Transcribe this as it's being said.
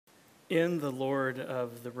In The Lord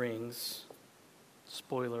of the Rings,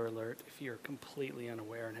 spoiler alert if you're completely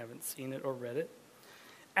unaware and haven't seen it or read it,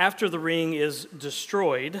 after the ring is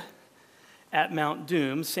destroyed at Mount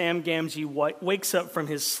Doom, Sam Gamgee wakes up from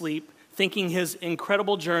his sleep thinking his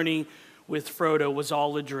incredible journey with Frodo was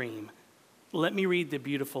all a dream. Let me read the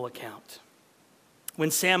beautiful account.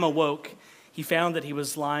 When Sam awoke, he found that he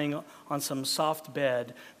was lying on some soft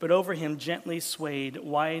bed, but over him gently swayed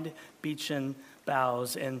wide beechen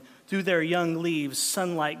boughs, and through their young leaves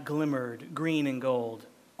sunlight glimmered, green and gold.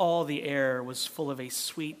 All the air was full of a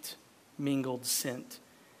sweet, mingled scent.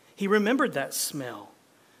 He remembered that smell,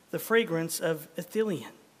 the fragrance of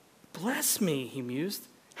Ithilien. Bless me, he mused.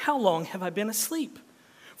 How long have I been asleep?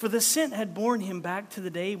 For the scent had borne him back to the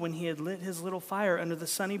day when he had lit his little fire under the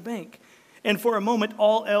sunny bank. And for a moment,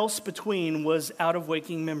 all else between was out of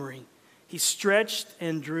waking memory. He stretched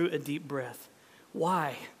and drew a deep breath.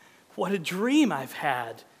 Why, what a dream I've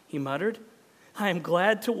had, he muttered. I am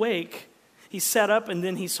glad to wake. He sat up, and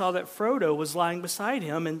then he saw that Frodo was lying beside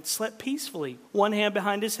him and slept peacefully, one hand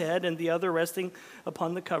behind his head and the other resting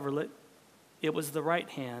upon the coverlet. It was the right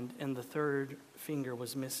hand, and the third finger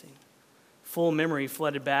was missing. Full memory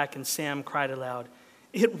flooded back, and Sam cried aloud,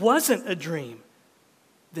 "It wasn't a dream.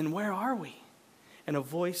 Then where are we?" And a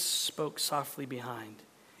voice spoke softly behind.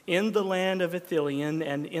 In the land of Ithilien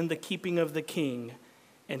and in the keeping of the king,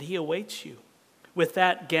 and he awaits you. With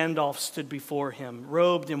that, Gandalf stood before him,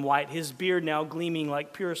 robed in white, his beard now gleaming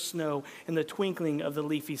like pure snow in the twinkling of the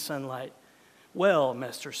leafy sunlight. "Well,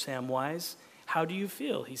 Master Samwise, how do you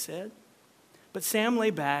feel?" he said. But Sam lay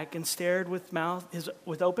back and stared with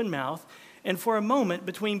open mouth, and for a moment,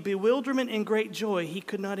 between bewilderment and great joy, he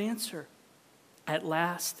could not answer. At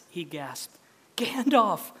last, he gasped,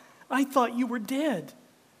 "Gandalf, I thought you were dead.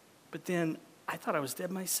 But then I thought I was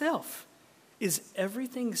dead myself. Is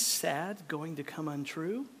everything sad going to come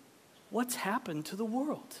untrue? What's happened to the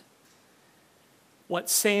world?" What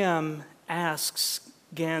Sam asks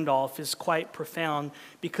Gandalf is quite profound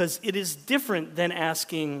because it is different than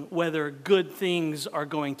asking whether good things are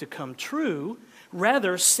going to come true.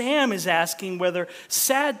 Rather, Sam is asking whether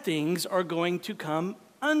sad things are going to come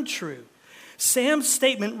untrue. Sam's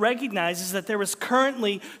statement recognizes that there is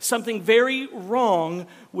currently something very wrong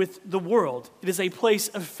with the world. It is a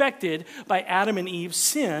place affected by Adam and Eve's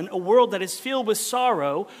sin, a world that is filled with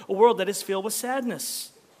sorrow, a world that is filled with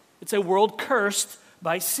sadness. It's a world cursed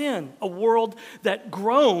by sin, a world that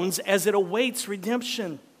groans as it awaits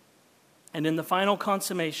redemption. And in the final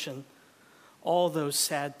consummation, all those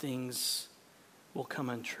sad things will come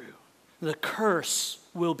untrue. The curse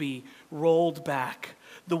will be rolled back.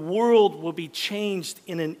 The world will be changed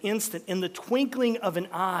in an instant, in the twinkling of an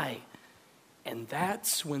eye. And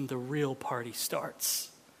that's when the real party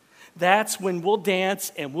starts. That's when we'll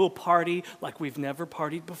dance and we'll party like we've never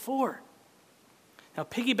partied before. Now,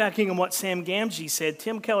 piggybacking on what Sam Gamgee said,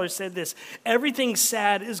 Tim Keller said this: everything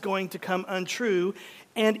sad is going to come untrue,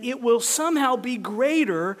 and it will somehow be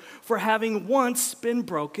greater for having once been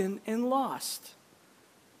broken and lost.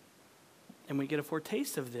 And we get a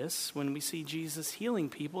foretaste of this when we see Jesus healing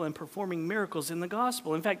people and performing miracles in the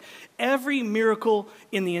gospel. In fact, every miracle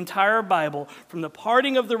in the entire Bible, from the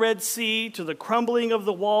parting of the Red Sea to the crumbling of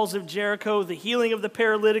the walls of Jericho, the healing of the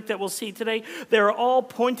paralytic that we'll see today, they're all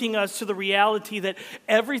pointing us to the reality that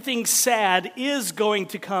everything sad is going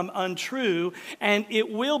to come untrue, and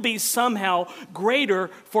it will be somehow greater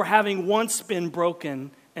for having once been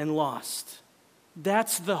broken and lost.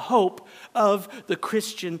 That's the hope of the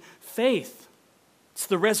Christian faith. It's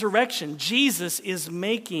the resurrection. Jesus is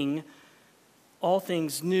making all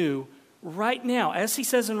things new right now. As he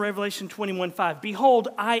says in Revelation 21:5, "Behold,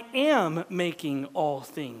 I am making all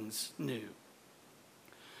things new."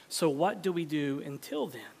 So what do we do until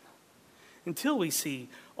then? Until we see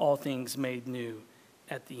all things made new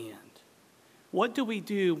at the end? What do we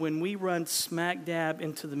do when we run smack dab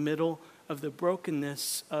into the middle of the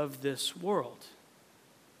brokenness of this world?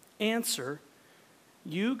 Answer: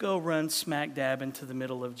 you go run smack dab into the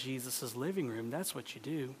middle of Jesus' living room. That's what you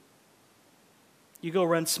do. You go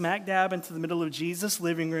run smack dab into the middle of Jesus'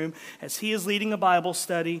 living room as he is leading a Bible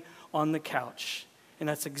study on the couch. And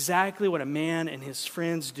that's exactly what a man and his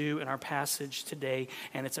friends do in our passage today.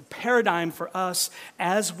 And it's a paradigm for us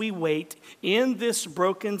as we wait in this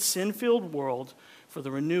broken, sin-filled world for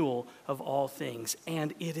the renewal of all things.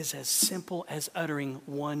 And it is as simple as uttering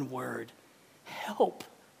one word: help.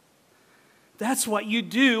 That's what you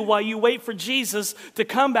do while you wait for Jesus to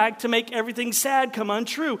come back to make everything sad come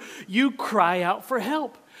untrue. You cry out for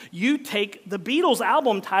help. You take the Beatles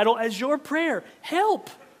album title as your prayer: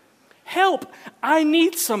 help. Help. I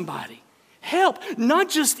need somebody. Help. Not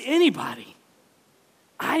just anybody.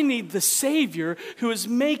 I need the Savior who is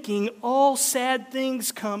making all sad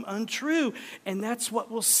things come untrue. And that's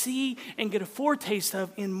what we'll see and get a foretaste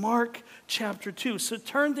of in Mark chapter 2. So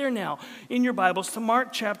turn there now in your Bibles to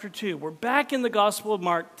Mark chapter 2. We're back in the Gospel of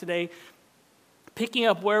Mark today, picking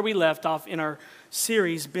up where we left off in our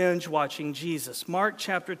series, Binge Watching Jesus. Mark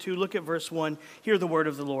chapter 2, look at verse 1. Hear the word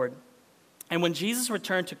of the Lord. And when Jesus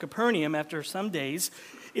returned to Capernaum after some days,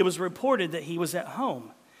 it was reported that he was at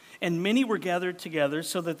home. And many were gathered together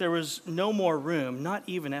so that there was no more room, not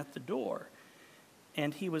even at the door.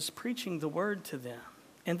 And he was preaching the word to them.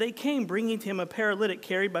 And they came, bringing to him a paralytic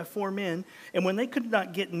carried by 4 men. And when they could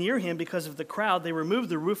not get near him because of the crowd, they removed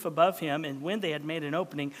the roof above him. And when they had made an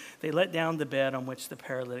opening, they let down the bed on which the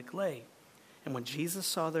paralytic lay. And when Jesus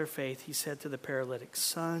saw their faith, he said to the paralytic,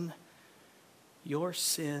 "Son, your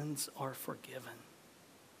sins are forgiven."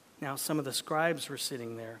 Now some of the scribes were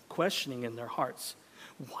sitting there, questioning in their hearts,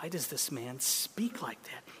 "Why does this man speak like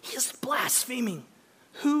that? He is blaspheming.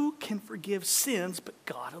 Who can forgive sins but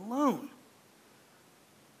God alone?"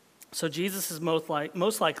 So Jesus is most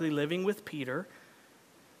likely living with Peter.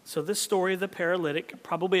 So this story of the paralytic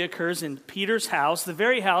probably occurs in Peter's house, the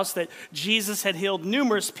very house that Jesus had healed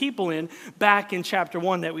numerous people in back in chapter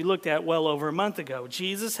 1 that we looked at well over a month ago.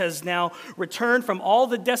 Jesus has now returned from all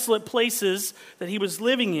the desolate places that he was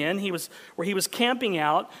living in, where he was camping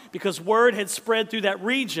out, because word had spread through that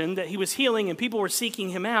region that he was healing and people were seeking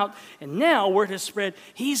him out. And now word has spread,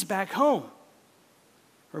 he's back home.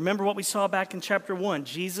 Remember what we saw back in chapter 1.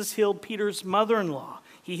 Jesus healed Peter's mother-in-law.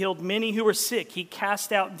 He healed many who were sick. He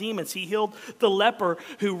cast out demons. He healed the leper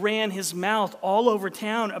who ran his mouth all over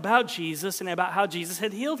town about Jesus and about how Jesus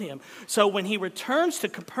had healed him. So when he returns to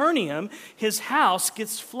Capernaum, his house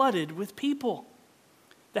gets flooded with people.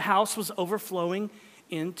 The house was overflowing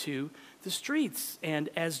into the streets. And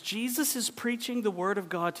as Jesus is preaching the word of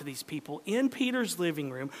God to these people in Peter's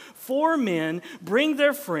living room, 4 men bring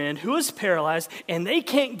their friend who is paralyzed, and they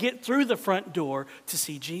can't get through the front door to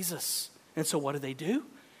see Jesus. And so what do?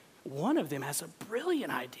 One of them has a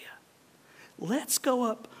brilliant idea. Let's go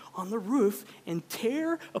up on the roof and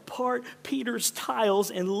tear apart Peter's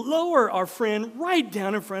tiles and lower our friend right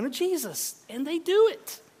down in front of Jesus. And they do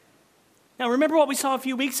it. Now, remember what we saw a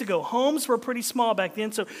few weeks ago. Homes were pretty small back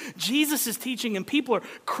then, so Jesus is teaching and people are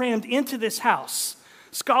crammed into this house.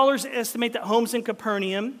 Scholars estimate that homes in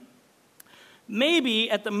Capernaum, maybe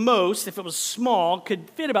at the most, if it was small, could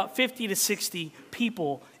fit about 50 to 60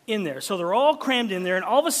 people in there. So they're all crammed in there, and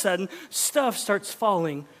all of a sudden, stuff starts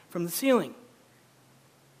falling from the ceiling.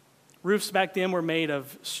 Roofs back then were made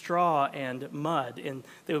of straw and mud, and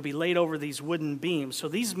they would be laid over these wooden beams. So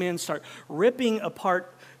these men start ripping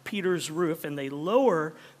apart Peter's roof, and they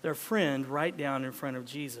lower their friend right down in front of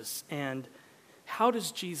Jesus. And how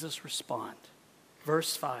does Jesus respond?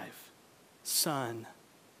 Verse 5, "Son,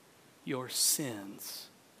 your sins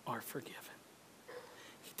are forgiven."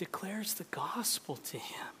 He declares the gospel to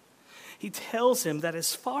him. He tells him that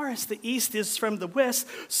as far as the east is from the west,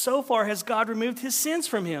 so far has God removed his sins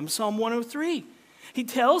from him. Psalm 103. He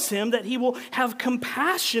tells him that he will have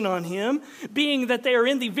compassion on him, being that they are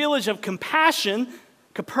in the village of compassion,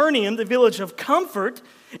 Capernaum, the village of comfort.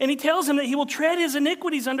 And he tells him that he will tread his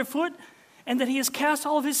iniquities underfoot and that he has cast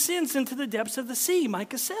all of his sins into the depths of the sea,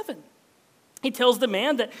 Micah 7. He tells the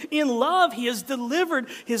man that in love he has delivered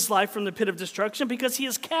his life from the pit of destruction because he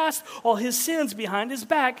has cast all his sins behind his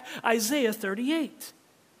back, Isaiah 38.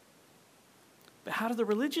 But how do the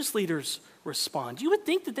religious leaders respond? You would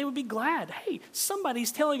think that they would be glad. Hey,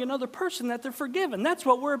 somebody's telling another person that they're forgiven. That's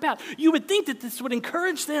what we're about. You would think that this would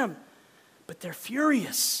encourage them. But they're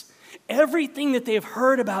furious. Everything that they have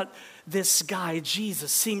heard about this guy,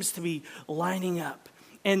 Jesus, seems to be lining up.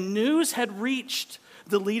 And news had reached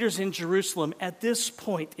the leaders in Jerusalem at this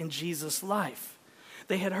point in Jesus' life.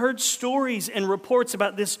 They had heard stories and reports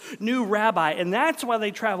about this new rabbi, and that's why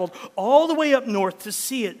they traveled all the way up north to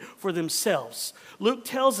see it for themselves. Luke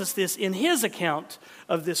tells us this in his account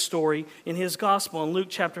of this story in his gospel. In Luke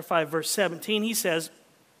chapter 5, verse 17, he says,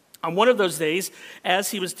 "On one of those days,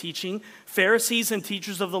 as he was teaching, Pharisees and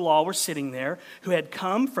teachers of the law were sitting there, who had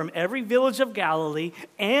come from every village of Galilee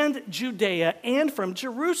and Judea and from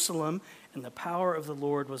Jerusalem, and the power of the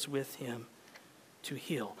Lord was with him to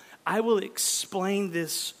heal." I will explain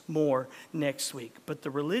this more next week, but the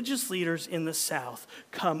religious leaders in the south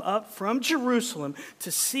come up from Jerusalem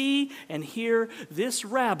to see and hear this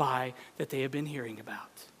rabbi that they have been hearing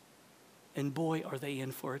about. And boy, are they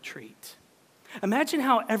in for a treat. Imagine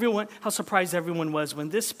how surprised everyone was when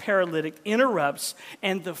this paralytic interrupts,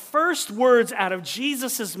 and the first words out of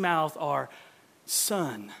Jesus' mouth are,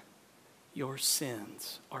 "Son, your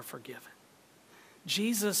sins are forgiven."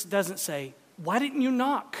 Jesus doesn't say, why didn't you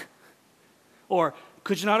knock? Or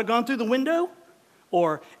could you not have gone through the window?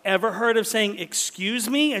 Or ever heard of saying, excuse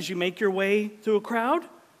me, as you make your way through a crowd?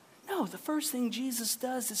 No, the first thing Jesus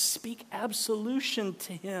does is speak absolution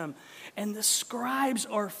to him. And the scribes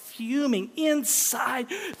are fuming. Inside,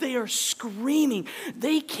 they are screaming.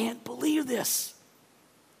 They can't believe this.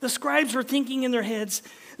 The scribes are thinking in their heads,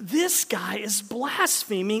 this guy is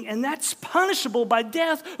blaspheming, and that's punishable by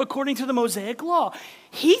death according to the Mosaic law.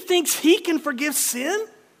 He thinks he can forgive sin?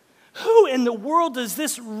 Who in the world does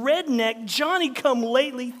this redneck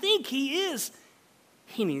Johnny-come-lately think he is?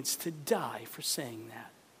 He needs to die for saying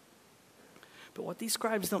that. But what these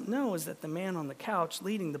scribes don't know is that the man on the couch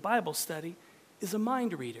leading the Bible study is a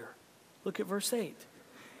mind reader. Look at verse 8.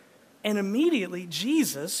 And immediately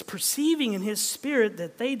Jesus, perceiving in his spirit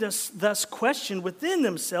that they thus questioned within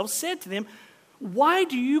themselves, said to them, why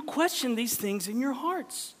do you question these things in your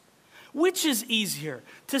hearts? Which is easier,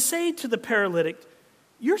 to say to the paralytic,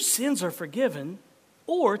 your sins are forgiven,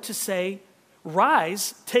 or to say,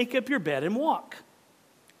 rise, take up your bed and walk?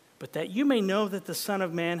 But that you may know that the Son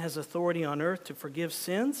of Man has authority on earth to forgive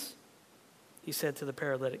sins, he said to the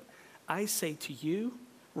paralytic, I say to you,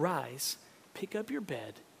 rise, pick up your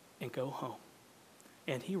bed, and go home.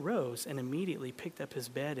 And he rose and immediately picked up his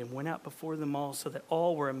bed and went out before them all, so that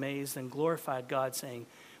all were amazed and glorified God, saying,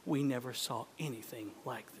 we never saw anything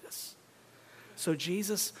like this. So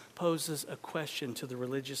Jesus poses a question to the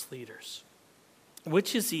religious leaders.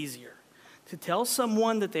 Which is easier, to tell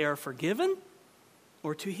someone that they are forgiven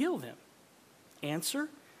or to heal them? Answer,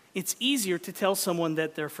 it's easier to tell someone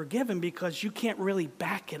that they're forgiven because you can't really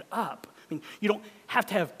back it up. I mean, you don't have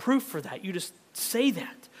to have proof for that. You just say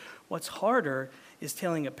that. What's harder is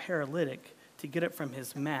telling a paralytic to get up from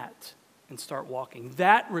his mat and start walking.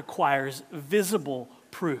 That requires visible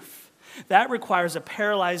proof. That requires a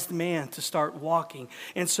paralyzed man to start walking.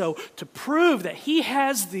 And so to prove that he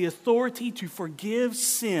has the authority to forgive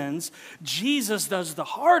sins, Jesus does the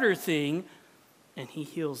harder thing, and he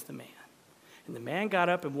heals the man. And the man got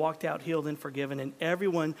up and walked out healed and forgiven, and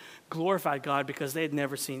everyone glorified God because they had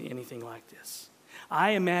never seen anything like this.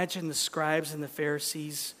 I imagine the scribes and the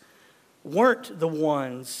Pharisees weren't the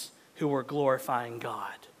ones who were glorifying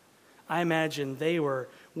God. I imagine they were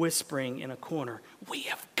whispering in a corner, we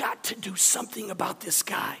have got to do something about this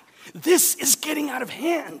guy. This is getting out of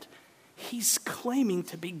hand. He's claiming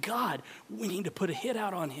to be God. We need to put a hit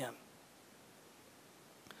out on him.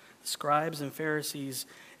 The scribes and Pharisees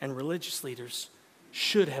and religious leaders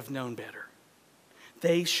should have known better.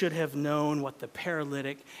 They should have known what the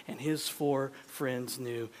paralytic and his 4 friends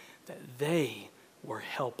knew, that they were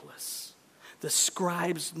helpless. The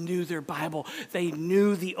scribes knew their Bible. They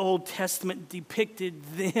knew the Old Testament depicted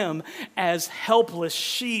them as helpless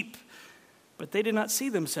sheep, but they did not see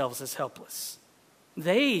themselves as helpless.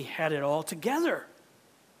 They had it all together.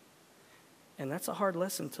 And that's a hard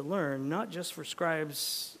lesson to learn, not just for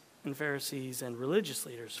scribes and Pharisees and religious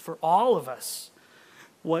leaders, for all of us.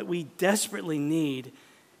 What we desperately need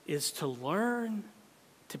is to learn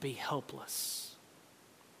to be helpless.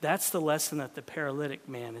 That's the lesson that the paralytic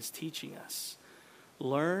man is teaching us.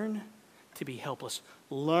 Learn to be helpless.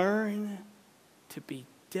 Learn to be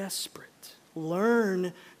desperate.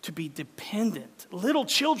 Learn to be dependent. Little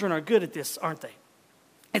children are good at this, aren't they?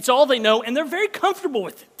 It's all they know, and they're very comfortable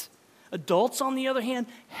with it. Adults, on the other hand,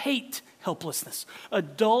 hate helplessness.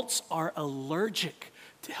 Adults are allergic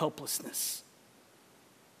to helplessness.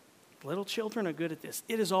 Little children are good at this.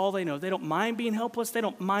 It is all they know. They don't mind being helpless. They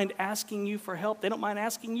don't mind asking you for help. They don't mind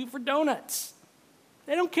asking you for donuts.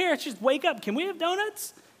 They don't care. It's just wake up. Can we have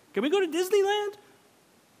donuts? Can we go to Disneyland?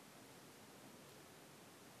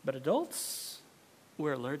 But adults,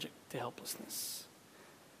 we're allergic to helplessness.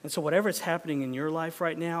 And so whatever is happening in your life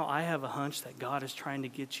right now, I have a hunch that God is trying to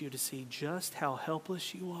get you to see just how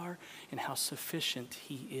helpless you are and how sufficient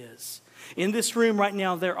he is. In this room right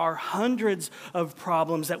now, there are hundreds of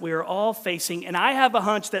problems that we are all facing, and I have a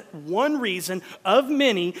hunch that one reason of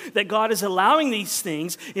many that God is allowing these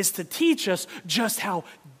things is to teach us just how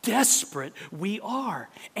desperate we are.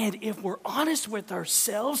 And if we're honest with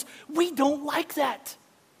ourselves, we don't like that.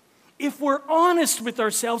 If we're honest with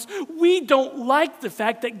ourselves, we don't like the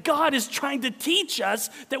fact that God is trying to teach us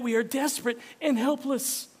that we are desperate and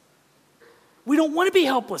helpless. We don't want to be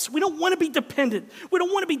helpless. We don't want to be dependent. We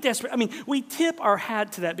don't want to be desperate. I mean, we tip our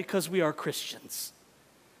hat to that because we are Christians.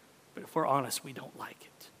 But if we're honest, we don't like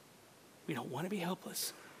it. We don't want to be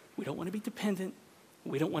helpless. We don't want to be dependent.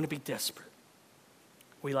 We don't want to be desperate.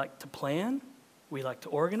 We like to plan. We like to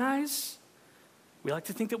organize. We like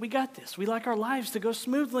to think that we got this. We like our lives to go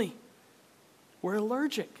smoothly. We're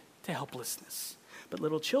allergic to helplessness. But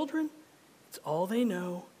little children, it's all they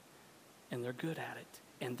know. and they're good at it.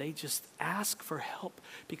 And they just ask for help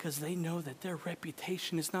because they know that their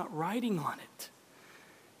reputation is not riding on it.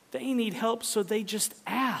 They need help, so they just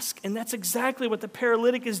ask. And that's exactly what the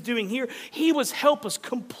paralytic is doing here. He was helpless,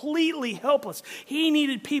 completely helpless. He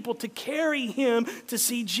needed people to carry him to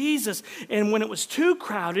see Jesus. And when it was too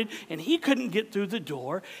crowded and he couldn't get through the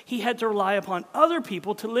door, he had to rely upon other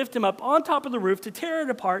people to lift him up on top of the roof, to tear it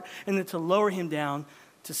apart, and then to lower him down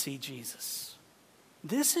to see Jesus.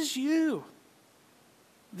 This is you.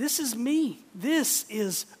 This is me. This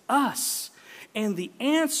is us. And the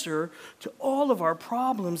answer to all of our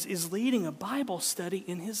problems is leading a Bible study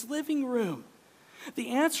in his living room.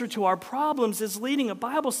 The answer to our problems is leading a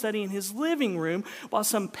Bible study in his living room while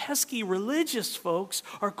some pesky religious folks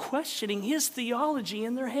are questioning his theology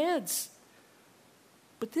in their heads.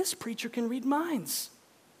 But this preacher can read minds.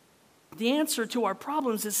 The answer to our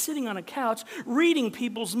problems is sitting on a couch, reading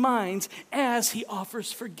people's minds as he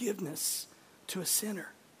offers forgiveness to a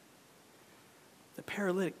sinner. The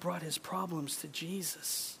paralytic brought his problems to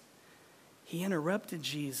Jesus. He interrupted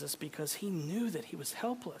Jesus because he knew that he was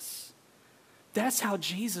helpless. That's how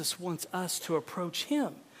Jesus wants us to approach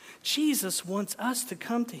him. Jesus wants us to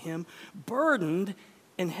come to him burdened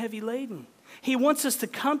and heavy laden. He wants us to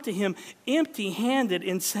come to him empty-handed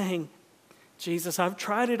and saying, Jesus, I've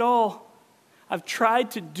tried it all. I've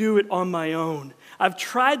tried to do it on my own. I've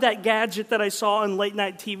tried that gadget that I saw on late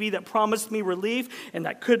night TV that promised me relief, and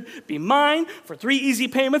that could be mine for 3 easy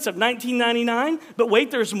payments of $19.99. But wait,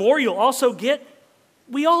 there's more you'll also get.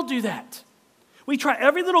 We all do that. We try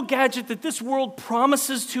every little gadget that this world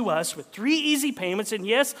promises to us with 3 easy payments, and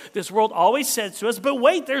yes, this world always says to us, but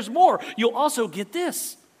wait, there's more. You'll also get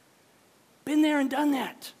this. Been there and done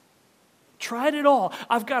that. Tried it all.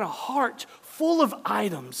 I've got a heart full of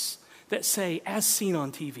items that say, as seen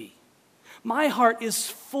on TV. My heart is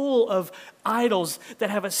full of idols that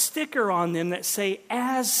have a sticker on them that say,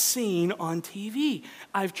 as seen on TV.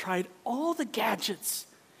 I've tried all the gadgets,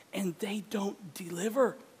 and they don't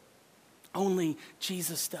deliver. Only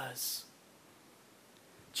Jesus does.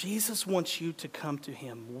 Jesus wants you to come to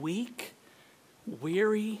him weak,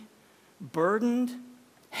 weary, burdened,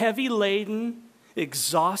 heavy laden,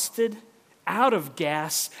 exhausted, out of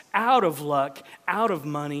gas, out of luck, out of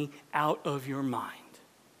money, out of your mind.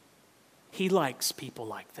 He likes people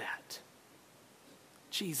like that.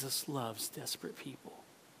 Jesus loves desperate people.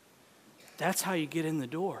 That's how you get in the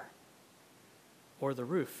door or the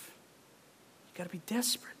roof. You got to be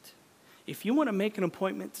desperate. If you want to make an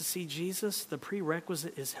appointment to see Jesus, the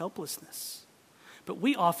prerequisite is helplessness. But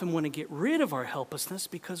we often want to get rid of our helplessness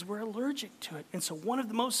because we're allergic to it. And so one of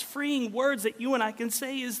the most freeing words that you and I can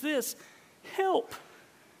say is this: help.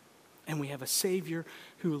 And we have a Savior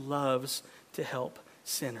who loves to help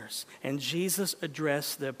sinners. And Jesus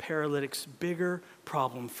addressed the paralytic's bigger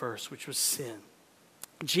problem first, which was sin.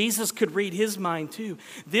 Jesus could read his mind too.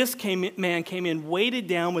 This man came in weighted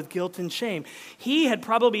down with guilt and shame. He had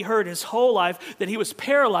probably heard his whole life that he was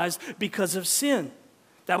paralyzed because of sin.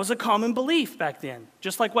 That was a common belief back then.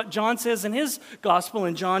 Just like what John says in his gospel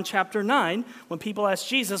in John chapter 9, when people asked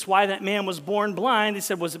Jesus why that man was born blind, he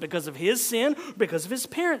said, was it because of his sin or because of his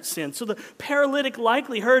parents' sin? So the paralytic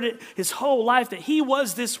likely heard it his whole life that he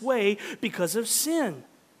was this way because of sin.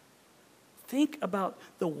 Think about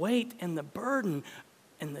the weight and the burden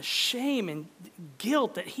and the shame and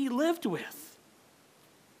guilt that he lived with.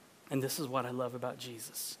 And this is what I love about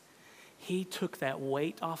Jesus. He took that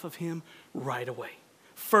weight off of him right away.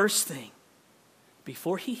 First thing,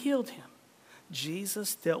 before he healed him,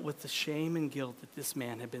 Jesus dealt with the shame and guilt that this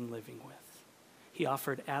man had been living with. He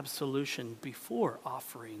offered absolution before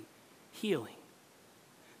offering healing.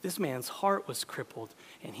 This man's heart was crippled,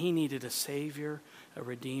 and he needed a Savior, a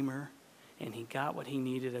Redeemer, and he got what he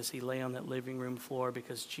needed as he lay on that living room floor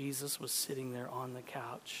because Jesus was sitting there on the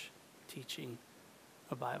couch teaching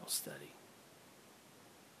a Bible study.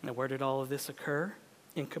 Now, where did all of this occur?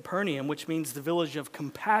 In Capernaum, which means the village of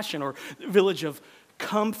compassion or village of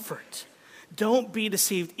comfort. Don't be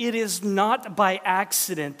deceived. It is not by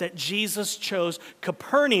accident that Jesus chose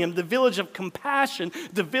Capernaum, the village of compassion,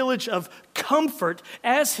 the village of comfort,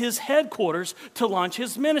 as his headquarters to launch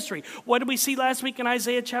his ministry. What did we see last week in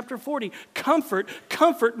Isaiah chapter 40? Comfort,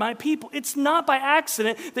 comfort my people. It's not by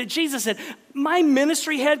accident that Jesus said, my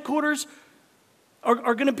ministry headquarters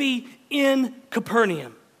are going to be in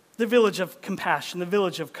Capernaum, the village of compassion, the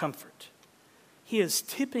village of comfort. He is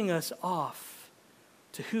tipping us off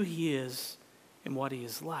to who he is and what he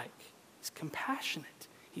is like. He's compassionate.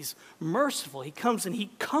 He's merciful. He comes and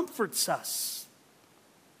he comforts us.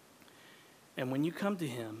 And when you come to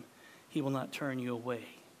him, he will not turn you away.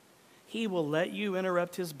 He will let you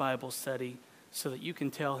interrupt his Bible study so that you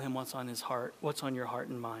can tell him what's on his heart, what's on your heart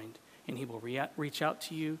and mind. And he will reach out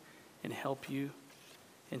to you and help you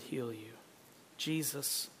and heal you.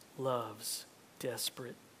 Jesus loves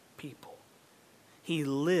desperate people. He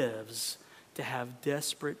lives to have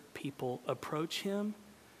desperate people approach him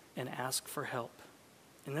and ask for help.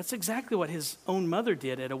 And that's exactly what his own mother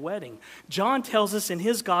did at a wedding. John tells us in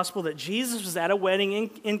his gospel that Jesus was at a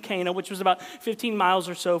wedding in Cana, which was about 15 miles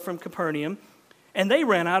or so from Capernaum, and they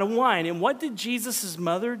ran out of wine. And what did Jesus'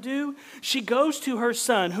 mother do? She goes to her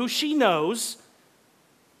son, who she knows.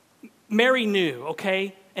 Mary knew,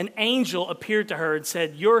 okay? An angel appeared to her and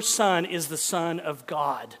said, "Your son is the Son of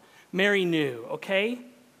God." Mary knew, okay?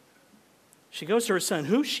 She goes to her son,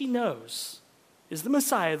 who she knows is the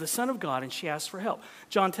Messiah, the Son of God, and she asks for help.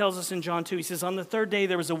 John tells us in John 2, he says, on the third day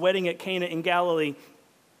there was a wedding at Cana in Galilee,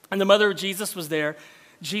 and the mother of Jesus was there.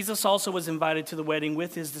 Jesus also was invited to the wedding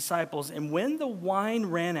with his disciples, and when the wine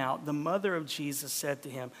ran out, the mother of Jesus said to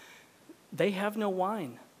him, "They have no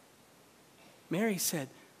wine." Mary said,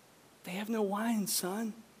 "They have no wine,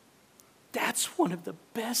 son." That's one of the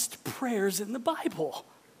best prayers in the Bible.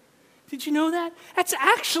 Did you know that? That's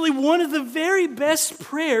actually one of the very best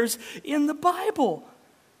prayers in the Bible.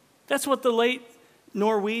 That's what the late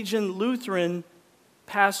Norwegian Lutheran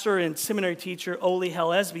pastor and seminary teacher Ole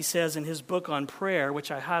Hallesby says in his book on prayer,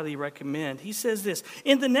 which I highly recommend. He says this,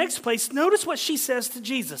 in the next place, notice what she says to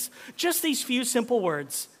Jesus. Just these few simple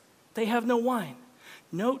words. They have no wine.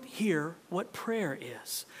 Note here what prayer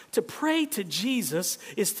is. To pray to Jesus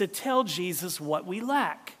is to tell Jesus what we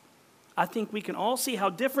lack. I think we can all see how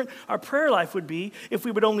different our prayer life would be if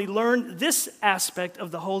we would only learn this aspect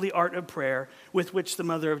of the holy art of prayer with which the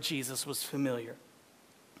mother of Jesus was familiar.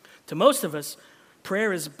 To most of us,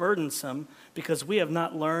 prayer is burdensome because we have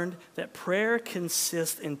not learned that prayer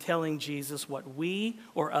consists in telling Jesus what we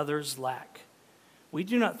or others lack. We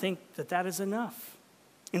do not think that that is enough.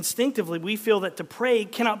 Instinctively, we feel that to pray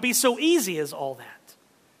cannot be so easy as all that.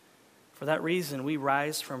 For that reason, we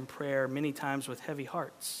rise from prayer many times with heavy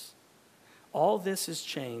hearts. All this is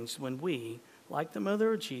changed when we, like the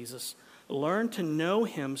mother of Jesus, learn to know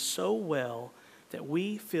him so well that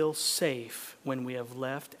we feel safe when we have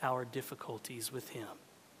left our difficulties with him.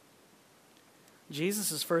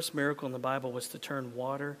 Jesus' first miracle in the Bible was to turn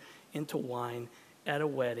water into wine at a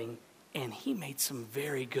wedding, and he made some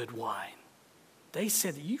very good wine. They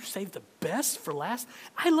said, "You saved the best for last."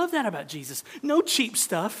 I love that about Jesus. No cheap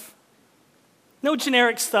stuff. No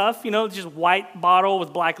generic stuff, just white bottle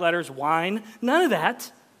with black letters, wine. None of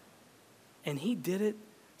that. And he did it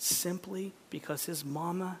simply because his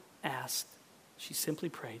mama asked. She simply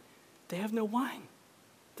prayed. They have no wine.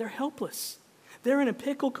 They're helpless. They're in a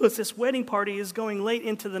pickle because this wedding party is going late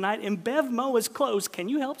into the night and Bev Mo is closed. Can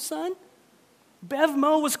you help, son? Bev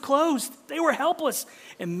Mo was closed. They were helpless.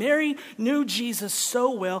 And Mary knew Jesus so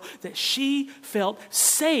well that she felt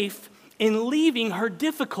safe in leaving her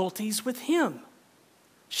difficulties with him.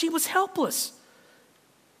 She was helpless,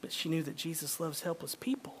 but she knew that Jesus loves helpless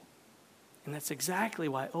people. And that's exactly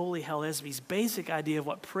why Ole Hallesby's basic idea of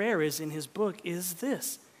what prayer is in his book is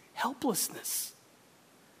this: helplessness.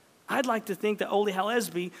 I'd like to think that Ole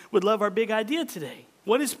Hallesby would love our big idea today.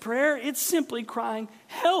 What is prayer? It's simply crying,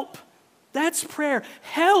 "Help." That's prayer.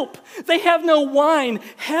 Help. They have no wine.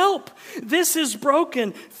 Help. This is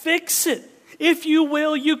broken. Fix it. If you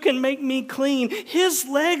will, you can make me clean. His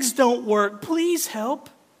legs don't work. Please help.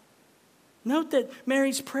 Note that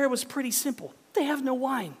Mary's prayer was pretty simple. They have no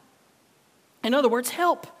wine. In other words,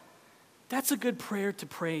 help. That's a good prayer to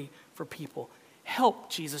pray for people. Help,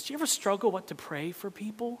 Jesus. Do you ever struggle what to pray for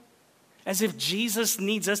people? As if Jesus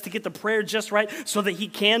needs us to get the prayer just right so that he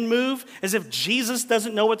can move. As if Jesus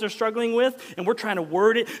doesn't know what they're struggling with and we're trying to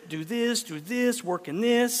word it. Do this, work in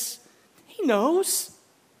this. He knows.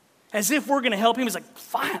 As if we're going to help him. He's like,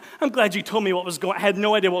 "Fine, I'm glad you told me what was going on. I had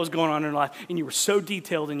no idea what was going on in your life. And you were so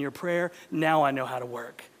detailed in your prayer. Now I know how to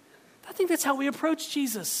work." I think that's how we approach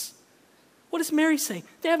Jesus. What does Mary say?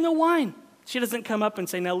 They have no wine. She doesn't come up and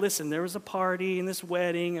say, "Now listen, there was a party and this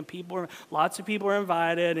wedding and lots of people are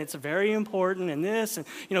invited and it's very important and this and,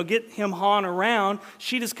 get him hawing around."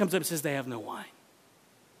 She just comes up and says, "They have no wine."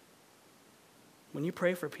 When you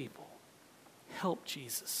pray for people, help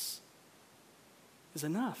Jesus is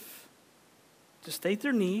enough. Just state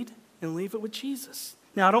their need and leave it with Jesus.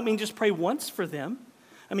 Now, I don't mean just pray once for them.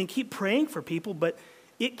 I mean, keep praying for people, but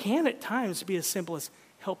it can at times be as simple as,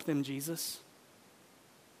 "Help them, Jesus."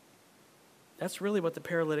 That's really what the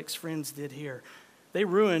paralytic's friends did here. They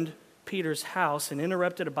ruined Peter's house and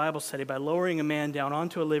interrupted a Bible study by lowering a man down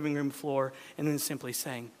onto a living room floor and then simply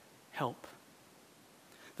saying, "Help."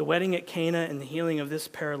 The wedding at Cana and the healing of this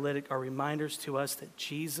paralytic are reminders to us that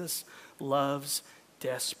Jesus loves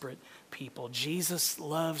desperate people. Jesus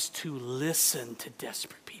loves to listen to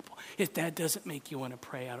desperate people. If that doesn't make you want to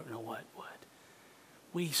pray, I don't know what would.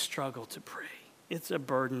 We struggle to pray. It's a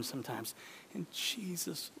burden sometimes. And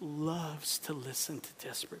Jesus loves to listen to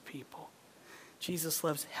desperate people. Jesus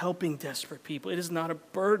loves helping desperate people. It is not a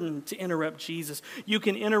burden to interrupt Jesus. You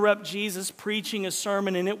can interrupt Jesus preaching a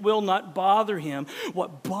sermon and it will not bother him.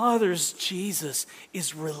 What bothers Jesus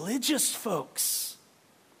is religious folks.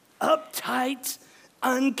 Uptight,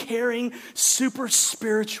 uncaring, super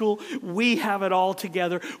spiritual. We have it all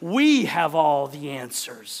together. We have all the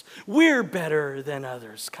answers. We're better than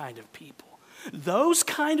others kind of people. Those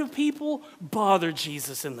kind of people bother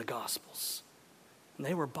Jesus in the Gospels. And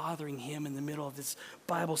they were bothering him in the middle of this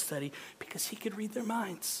Bible study because he could read their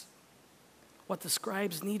minds. What the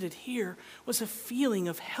scribes needed here was a feeling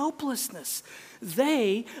of helplessness.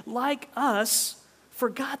 They, like us,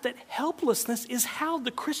 forgot that helplessness is how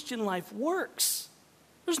the Christian life works.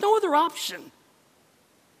 There's no other option.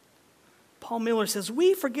 Paul Miller says,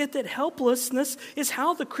 we forget that helplessness is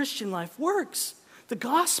how the Christian life works. The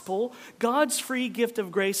gospel, God's free gift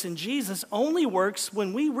of grace in Jesus, only works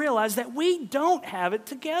when we realize that we don't have it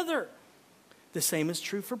together. The same is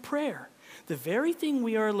true for prayer. The very thing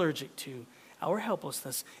we are allergic to, our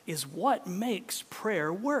helplessness, is what makes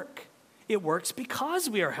prayer work. It works because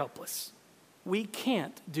we are helpless. We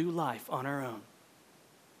can't do life on our own.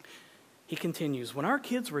 He continues, when our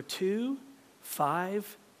kids were 2,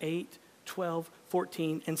 5, 8, 12,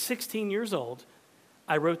 14, and 16 years old,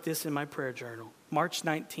 I wrote this in my prayer journal, March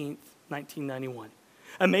 19th, 1991.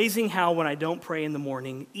 Amazing how when I don't pray in the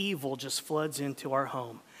morning, evil just floods into our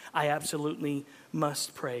home. I absolutely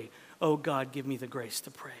must pray. Oh God, give me the grace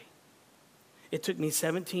to pray. It took me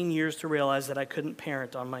 17 years to realize that I couldn't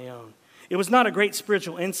parent on my own. It was not a great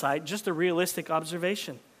spiritual insight, just a realistic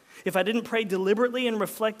observation. If I didn't pray deliberately and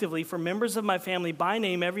reflectively for members of my family by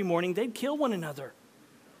name every morning, they'd kill one another.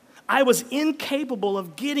 I was incapable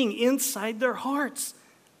of getting inside their hearts.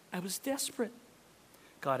 I was desperate.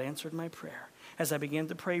 God answered my prayer. As I began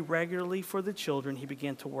to pray regularly for the children, he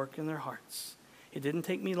began to work in their hearts. It didn't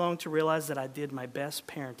take me long to realize that I did my best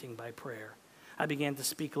parenting by prayer. I began to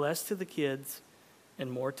speak less to the kids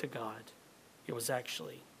and more to God. It was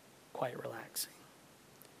actually quite relaxing.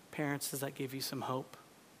 Parents, does that give you some hope?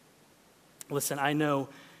 Listen, I know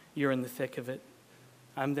you're in the thick of it.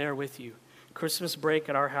 I'm there with you. Christmas break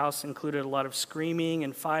at our house included a lot of screaming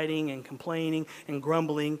and fighting and complaining and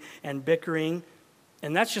grumbling and bickering.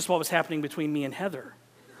 And that's just what was happening between me and Heather.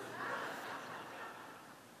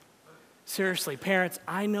 Seriously, parents,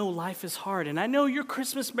 I know life is hard. And I know your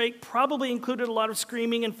Christmas break probably included a lot of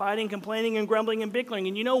screaming and fighting, complaining and grumbling and bickering.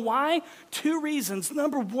 And you know why? 2 reasons.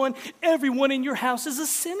 Number one, everyone in your house is a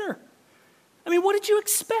sinner. I mean, what did you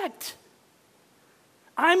expect?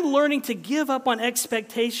 I'm learning to give up on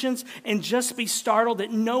expectations and just be startled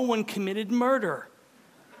that no one committed murder.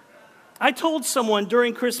 I told someone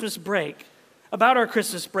during Christmas break about our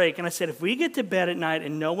Christmas break, and I said, if we get to bed at night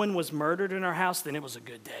and no one was murdered in our house, then it was a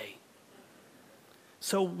good day.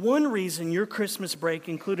 So one reason your Christmas break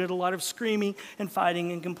included a lot of screaming and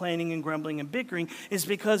fighting and complaining and grumbling and bickering is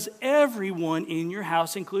because everyone in your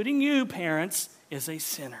house, including you, parents, is a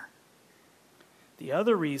sinner. The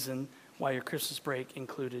other reason why your Christmas break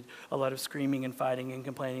included a lot of screaming and fighting and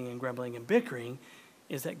complaining and grumbling and bickering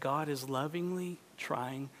is that God is lovingly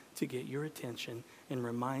trying to get your attention and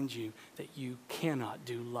remind you that you cannot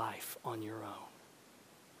do life on your own.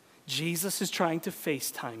 Jesus is trying to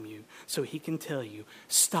FaceTime you so he can tell you,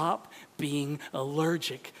 stop being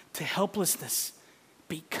allergic to helplessness.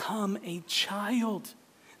 Become a child.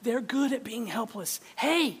 They're good at being helpless.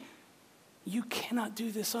 Hey, you cannot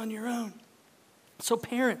do this on your own. So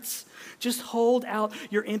parents, just hold out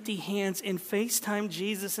your empty hands and FaceTime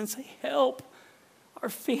Jesus and say, help. Our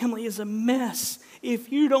family is a mess.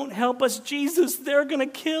 If you don't help us, Jesus, they're going to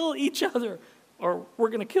kill each other, or we're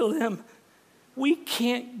going to kill them. We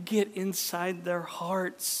can't get inside their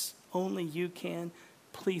hearts. Only you can.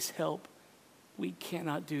 Please help. We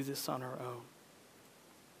cannot do this on our own.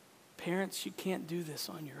 Parents, you can't do this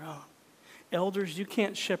on your own. Elders, you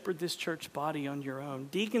can't shepherd this church body on your own.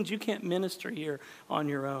 Deacons, you can't minister here on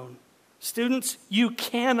your own. Students, you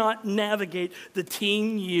cannot navigate the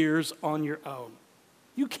teen years on your own.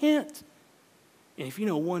 You can't. And if you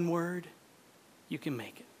know one word, you can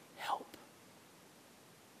make it. Help.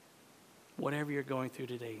 Whatever you're going through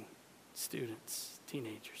today, students,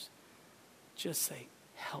 teenagers, just say,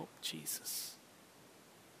 help, Jesus.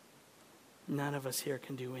 None of us here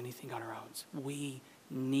can do anything on our own. We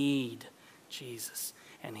need Jesus,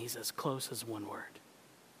 and he's as close as one word.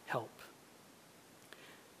 Help.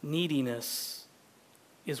 Neediness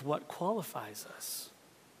is what qualifies us.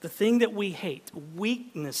 The thing that we hate,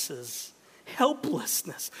 weaknesses,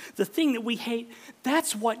 helplessness, the thing that we hate,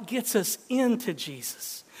 that's what gets us into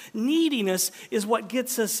Jesus. Neediness is what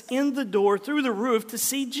gets us in the door through the roof to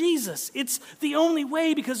see Jesus. It's the only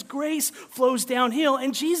way because grace flows downhill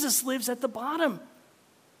and Jesus lives at the bottom.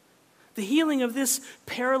 The healing of this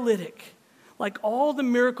paralytic, like all the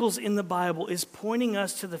miracles in the Bible, is pointing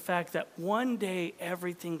us to the fact that one day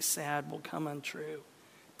everything sad will come untrue.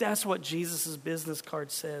 That's what Jesus' business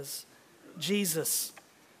card says. Jesus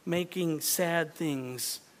making sad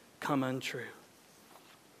things come untrue.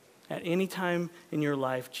 At any time in your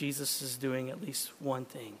life, Jesus is doing at least one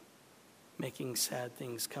thing, making sad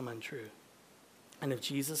things come untrue. And if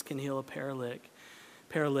Jesus can heal a paralytic,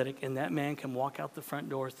 and that man can walk out the front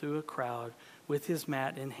door through a crowd with his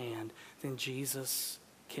mat in hand, then Jesus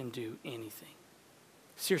can do anything.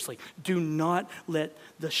 Seriously, do not let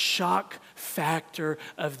the shock factor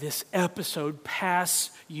of this episode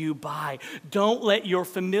pass you by. Don't let your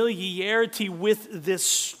familiarity with this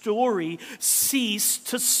story cease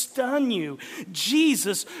to stun you.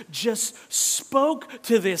 Jesus just spoke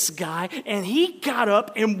to this guy, and he got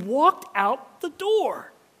up and walked out the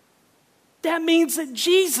door. That means that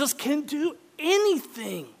Jesus can do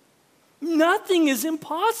anything. Nothing is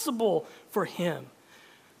impossible for him.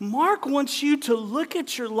 Mark wants you to look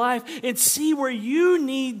at your life and see where you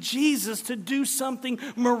need Jesus to do something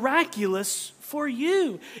miraculous for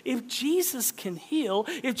you. If Jesus can heal,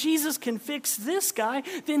 if Jesus can fix this guy,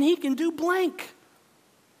 then he can do blank.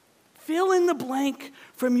 Fill in the blank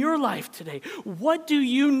from your life today. What do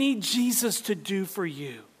you need Jesus to do for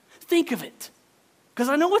you? Think of it. Because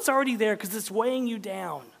I know it's already there because it's weighing you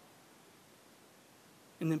down.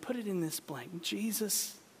 And then put it in this blank.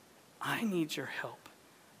 Jesus, I need your help.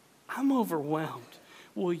 I'm overwhelmed.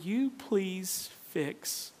 Will you please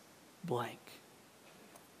fix blank?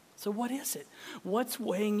 So what is it? What's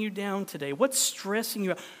weighing you down today? What's stressing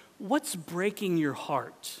you out? What's breaking your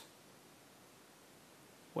heart?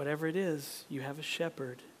 Whatever it is, you have a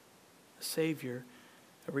shepherd, a savior,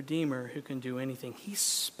 a redeemer who can do anything. He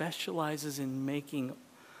specializes in making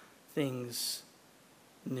things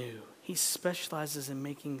new. He specializes in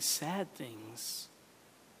making sad things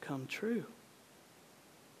come true.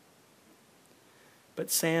 But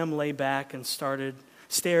Sam lay back and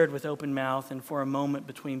stared with open mouth, and for a moment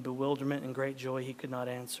between bewilderment and great joy he could not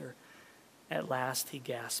answer. At last he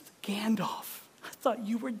gasped, "Gandalf, I thought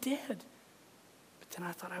you were dead. But then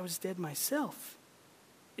I thought I was dead myself.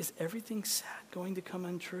 Is everything sad going to come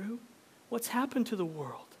untrue? What's happened to the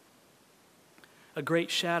world?" "A great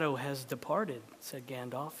shadow has departed," said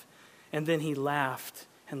Gandalf. And then he laughed,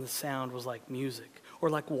 and the sound was like music, or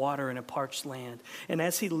like water in a parched land. And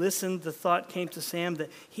as he listened, the thought came to Sam that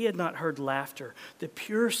he had not heard laughter, the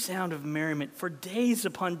pure sound of merriment, for days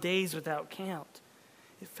upon days without count.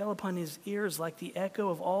 It fell upon his ears like the echo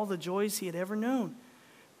of all the joys he had ever known.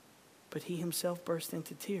 But he himself burst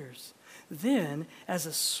into tears. Then, as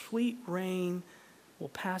a sweet rain will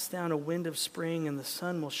pass down a wind of spring and the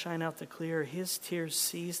sun will shine out the clear, his tears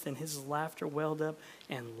ceased and his laughter welled up,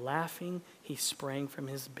 and laughing, he sprang from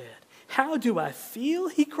his bed. "How do I feel?"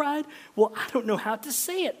 he cried. "Well, I don't know how to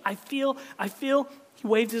say it. I feel, he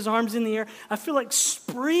waved his arms in the air. "I feel like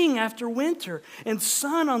spring after winter and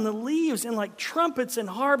sun on the leaves and like trumpets and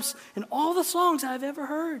harps and all the songs I've ever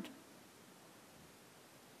heard."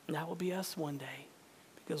 And that will be us one day,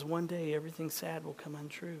 because one day everything sad will come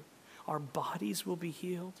untrue. Our bodies will be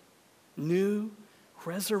healed, new,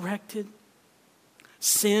 resurrected.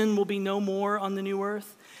 Sin will be no more on the new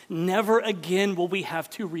earth. Never again will we have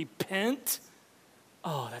to repent.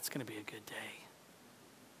 Oh, that's going to be a good day.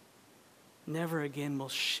 Never again will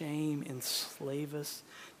shame enslave us.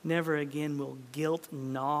 Never again will guilt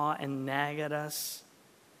gnaw and nag at us.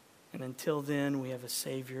 And until then, we have a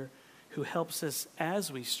Savior who helps us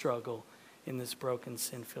as we struggle in this broken,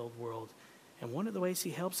 sin-filled world. And one of the ways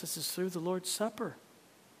he helps us is through the Lord's Supper.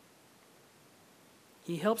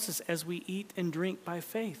 He helps us as we eat and drink by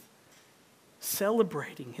faith,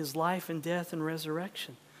 celebrating his life and death and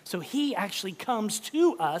resurrection. So he actually comes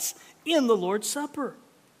to us in the Lord's Supper.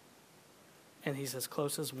 And he's as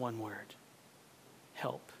close as one word: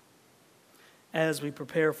 help. As we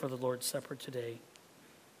prepare for the Lord's Supper today,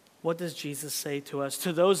 what does Jesus say to us,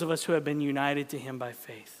 to those of us who have been united to him by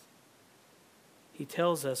faith? He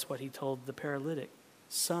tells us what he told the paralytic: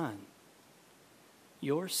 "Son,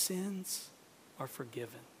 your sins are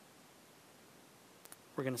forgiven."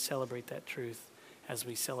 We're going to celebrate that truth as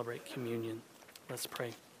we celebrate communion. Let's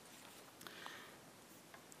pray.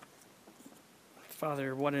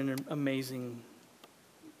 Father, what an amazing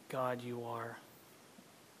God you are.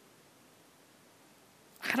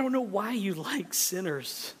 I don't know why you like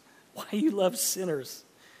sinners, why you love sinners.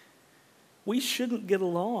 We shouldn't get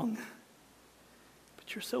along.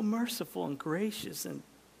 But you're so merciful and gracious and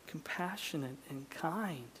compassionate and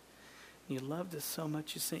kind. You loved us so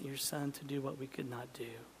much you sent your son to do what we could not do.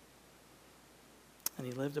 And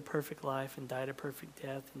he lived a perfect life and died a perfect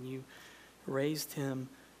death, and you raised him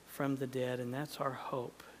from the dead, and that's our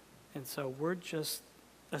hope. And so we're just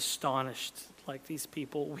astonished like these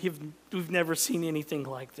people. We've never seen anything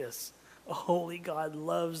like this. A holy God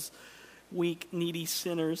loves weak, needy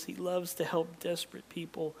sinners. He loves to help desperate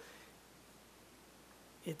people.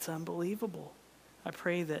 It's unbelievable. I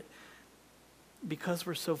pray that because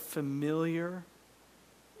we're so familiar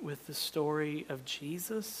with the story of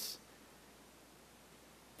Jesus,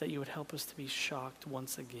 that you would help us to be shocked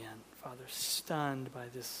once again, Father, stunned by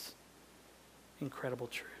this incredible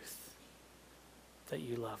truth that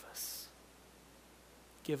you love us.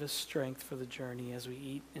 Give us strength for the journey as we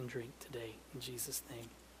eat and drink today. In Jesus' name,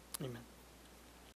 amen.